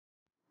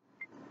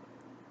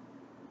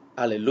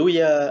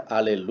Alleluia,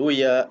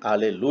 Alleluia,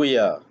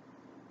 Alleluia.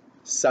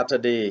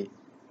 Saturday,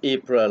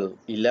 April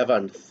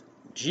 11th.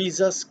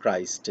 Jesus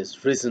Christ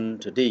is risen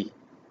today.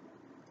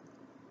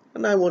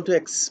 And I want to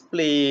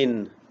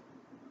explain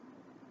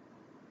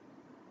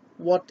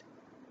what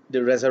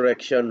the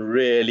resurrection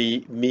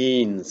really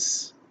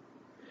means.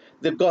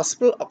 The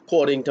Gospel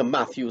according to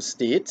Matthew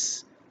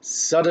states,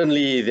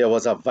 suddenly there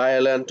was a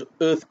violent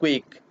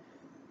earthquake,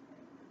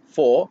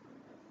 for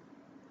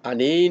an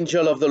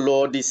angel of the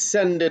Lord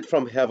descended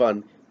from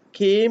heaven,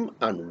 came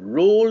and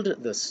rolled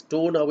the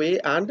stone away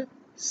and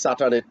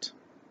sat on it.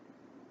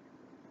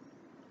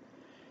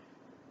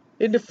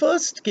 In the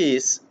first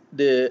case,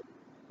 the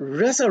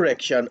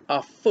resurrection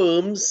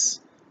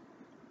affirms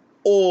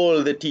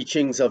all the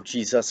teachings of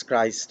Jesus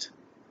Christ.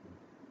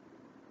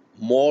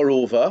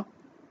 Moreover,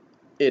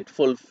 it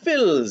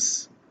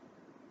fulfills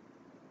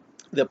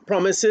the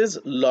promises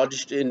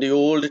lodged in the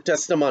Old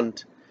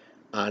Testament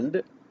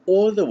and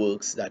all the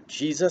works that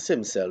Jesus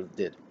himself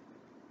did.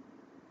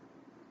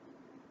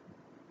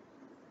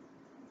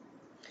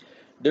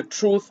 The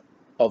truth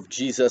of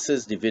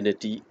Jesus'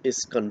 divinity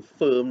is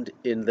confirmed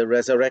in the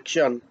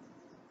resurrection.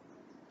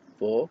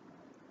 For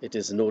it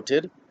is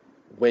noted,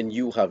 when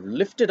you have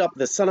lifted up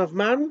the Son of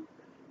Man,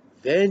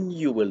 then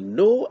you will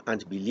know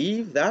and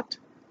believe that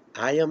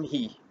I am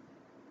He.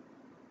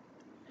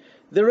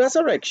 The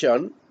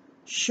resurrection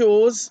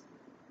shows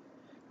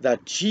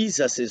that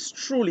Jesus is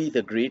truly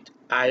the great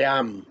I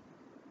Am,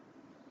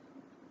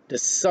 the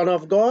Son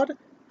of God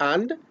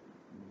and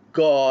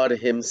God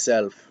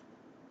Himself.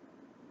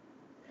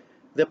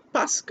 The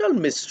Paschal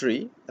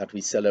mystery that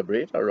we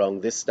celebrate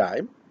around this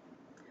time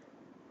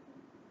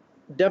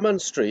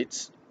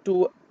demonstrates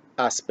two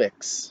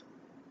aspects.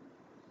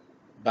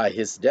 By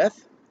His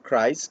death,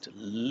 Christ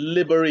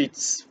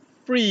liberates,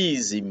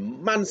 frees,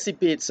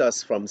 emancipates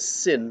us from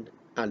sin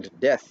and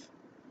death.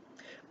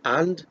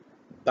 And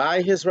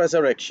by His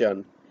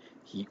resurrection,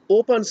 He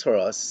opens for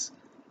us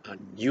a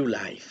new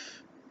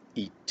life,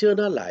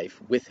 eternal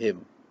life with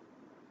Him.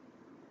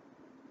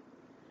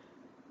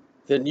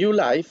 The new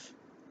life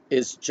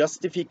is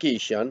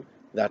justification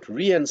that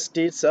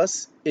reinstates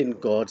us in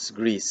God's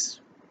grace,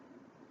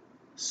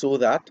 so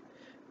that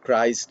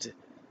Christ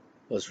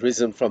was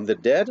risen from the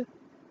dead.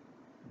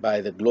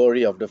 By the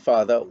glory of the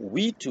Father,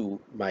 we too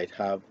might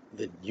have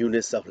the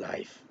newness of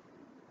life.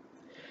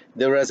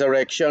 The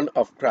resurrection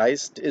of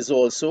Christ is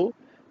also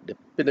the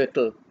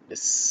pinnacle, the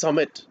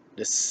summit,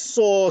 the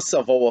source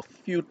of our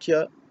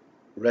future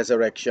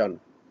resurrection.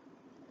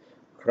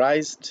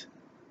 Christ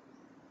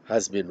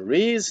has been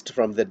raised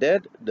from the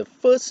dead, the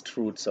first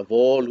fruits of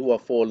all who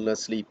have fallen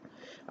asleep.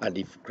 And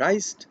if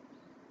Christ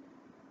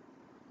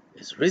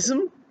is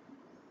risen,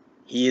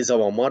 He is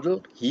our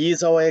model, He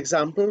is our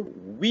example.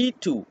 We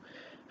too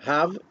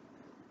have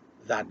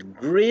that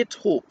great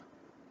hope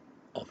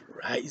of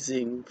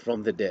rising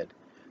from the dead.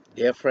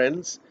 Dear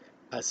friends,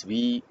 as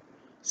we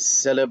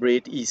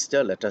celebrate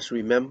Easter, let us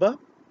remember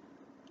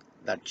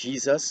that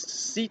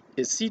Jesus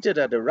is seated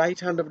at the right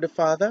hand of the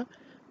Father,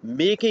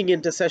 making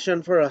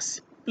intercession for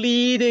us,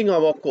 pleading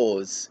our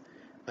cause.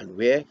 And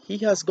where He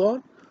has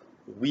gone,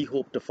 we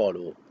hope to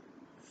follow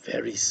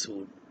very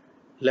soon.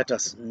 Let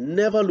us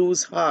never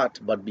lose heart,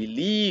 but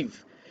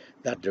believe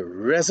that the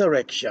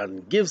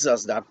resurrection gives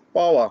us that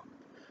power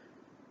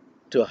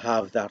to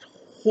have that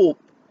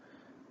hope,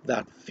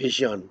 that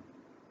vision,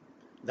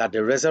 that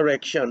the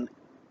resurrection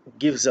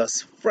gives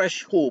us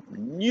fresh hope,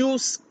 new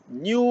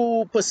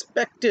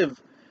perspective,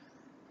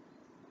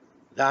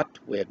 that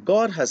where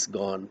God has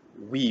gone,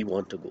 we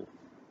want to go.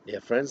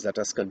 Dear friends, let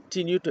us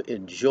continue to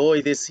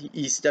enjoy this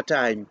Easter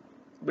time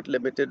with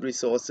limited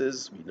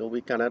resources. We know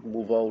we cannot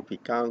move out, we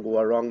can't go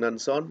around and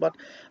so on, but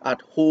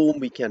at home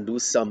we can do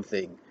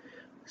something.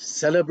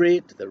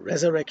 Celebrate the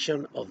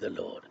resurrection of the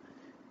Lord.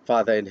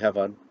 Father in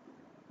heaven,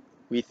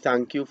 we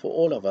thank You for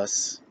all of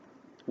us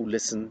who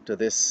listen to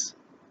this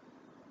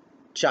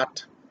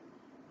chat,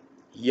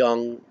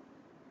 young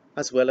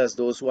as well as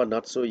those who are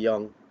not so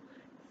young.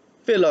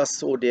 Fill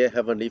us, O dear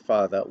Heavenly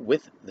Father,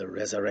 with the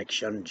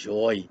resurrection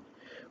joy,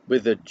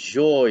 with the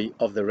joy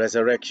of the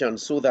resurrection,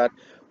 so that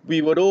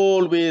we would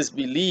always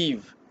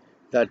believe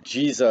that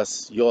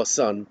Jesus, Your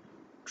Son,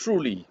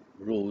 truly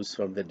rose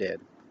from the dead.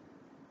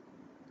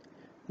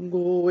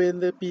 Go in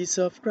the peace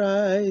of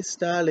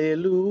Christ,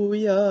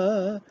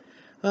 Alleluia,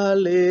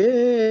 Alleluia.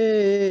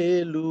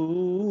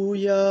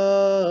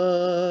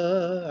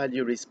 And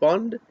you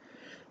respond,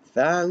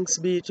 thanks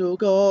be to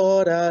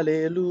God,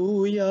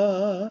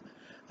 Alleluia,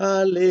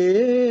 Alleluia.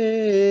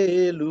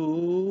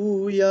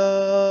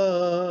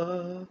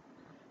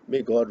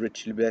 May God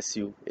richly bless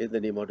you in the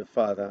name of the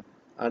Father,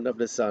 and of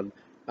the Son,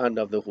 and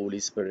of the Holy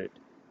Spirit.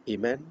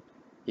 Amen,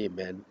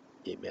 amen,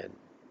 amen.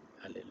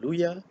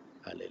 Alleluia,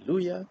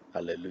 alleluia,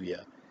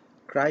 alleluia.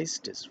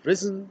 Christ is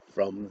risen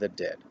from the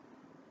dead.